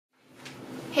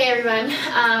everyone.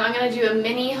 I'm going to do a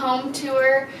mini home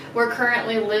tour. We're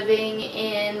currently living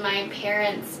in my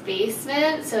parents'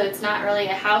 basement, so it's not really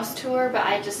a house tour, but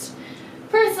I just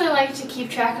personally like to keep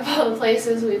track of all the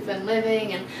places we've been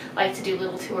living and like to do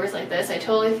little tours like this. I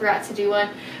totally forgot to do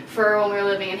one for when we were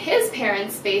living in his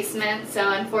parents' basement, so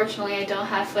unfortunately I don't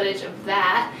have footage of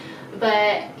that.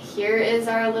 But here is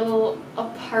our little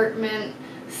apartment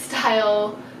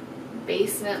style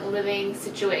basement living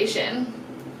situation.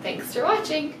 Thanks for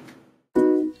watching.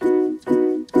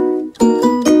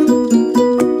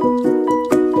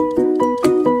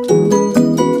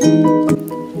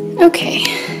 Okay,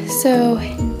 so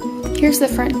here's the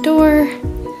front door,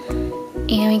 and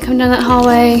we come down that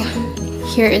hallway.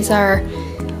 Here is our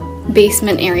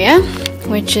basement area,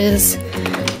 which is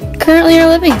currently our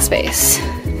living space.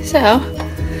 So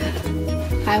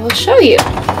I will show you.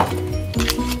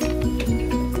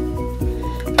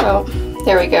 Oh,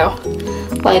 there we go.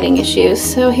 Lighting issues.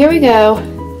 So here we go.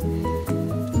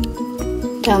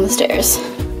 Down the stairs.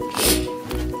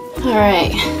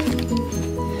 Alright.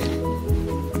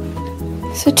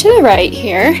 So to the right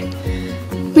here,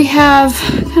 we have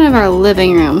kind of our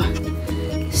living room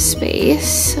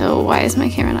space. So why is my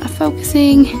camera not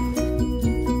focusing?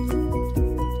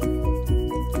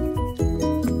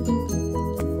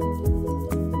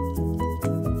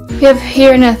 We have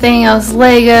here Nathaniel's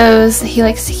Legos that he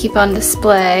likes to keep on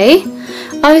display.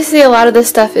 Obviously a lot of this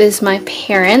stuff is my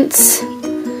parents',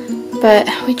 but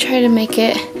we try to make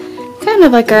it kind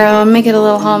of like our own, make it a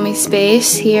little homey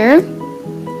space here.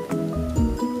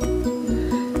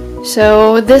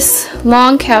 So this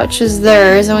long couch is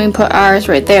theirs, and we put ours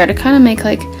right there to kind of make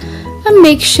like a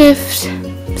makeshift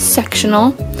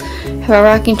sectional. Have a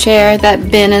rocking chair.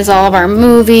 That bin is all of our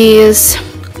movies.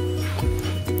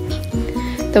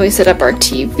 Then we set up our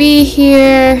TV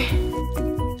here.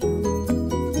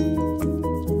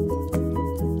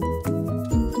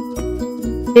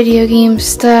 Video game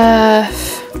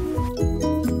stuff.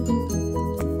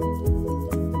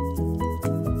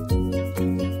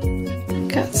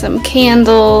 Got some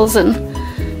candles and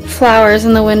flowers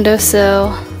in the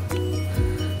windowsill.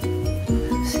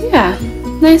 So yeah,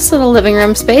 nice little living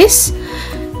room space.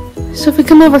 So if we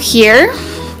come over here,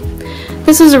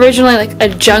 this was originally like a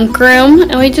junk room,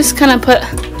 and we just kind of put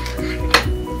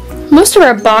most of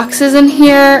our boxes in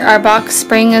here, our box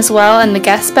spring as well, and the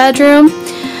guest bedroom.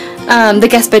 The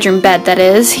guest bedroom bed, that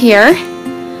is, here.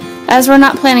 As we're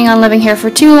not planning on living here for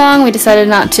too long, we decided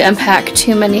not to unpack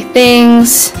too many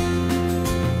things.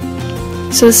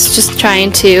 So this is just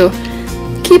trying to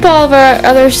keep all of our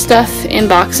other stuff in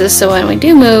boxes, so when we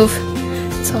do move,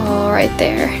 it's all right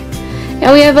there.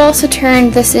 And we have also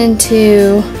turned this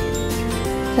into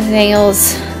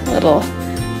Nathaniel's little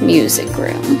music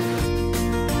room.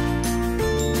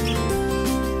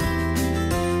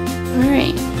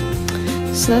 Alright,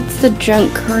 so that's the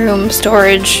junk room,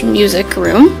 storage, music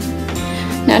room.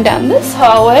 Now down this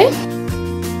hallway,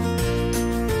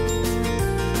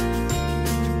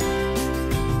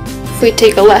 if we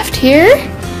take a left here,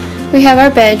 we have our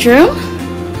bedroom.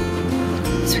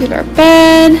 So we have our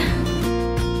bed.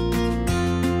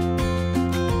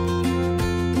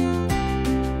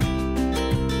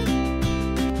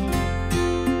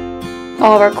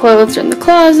 All of our clothes are in the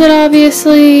closet,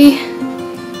 obviously.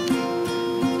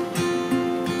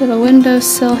 Little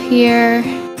windowsill here.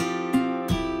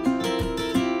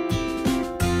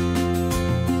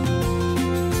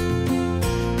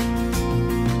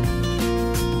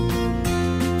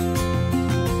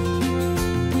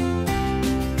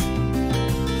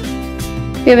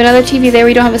 We have another TV there.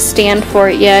 We don't have a stand for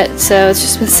it yet, so it's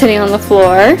just been sitting on the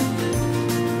floor.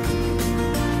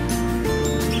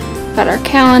 Got our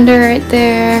calendar right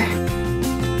there.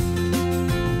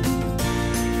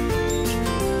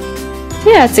 So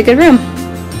yeah, it's a good room.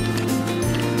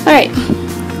 Alright.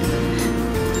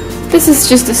 This is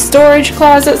just a storage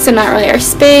closet, so not really our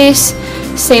space.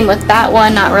 Same with that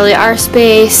one, not really our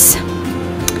space.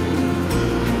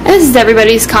 And this is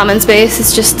everybody's common space.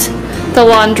 It's just the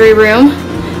laundry room,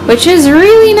 which is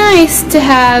really nice to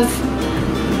have,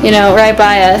 you know, right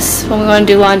by us when we want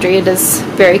to do laundry. It is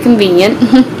very convenient.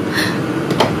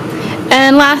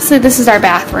 And lastly, this is our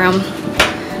bathroom.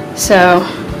 So,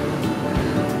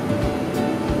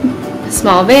 a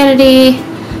small vanity.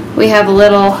 We have a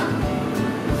little,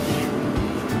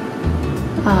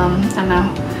 I don't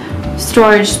know,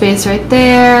 storage space right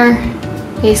there.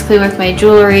 Basically with my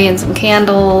jewelry and some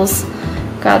candles.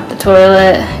 Got the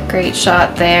toilet, great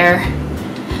shot there.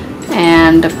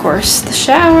 And of course the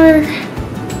shower.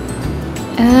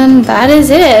 And that is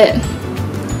it.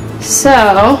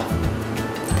 So,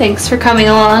 thanks for coming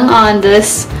along on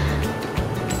this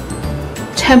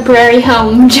temporary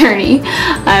home journey.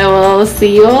 I will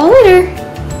see you all later.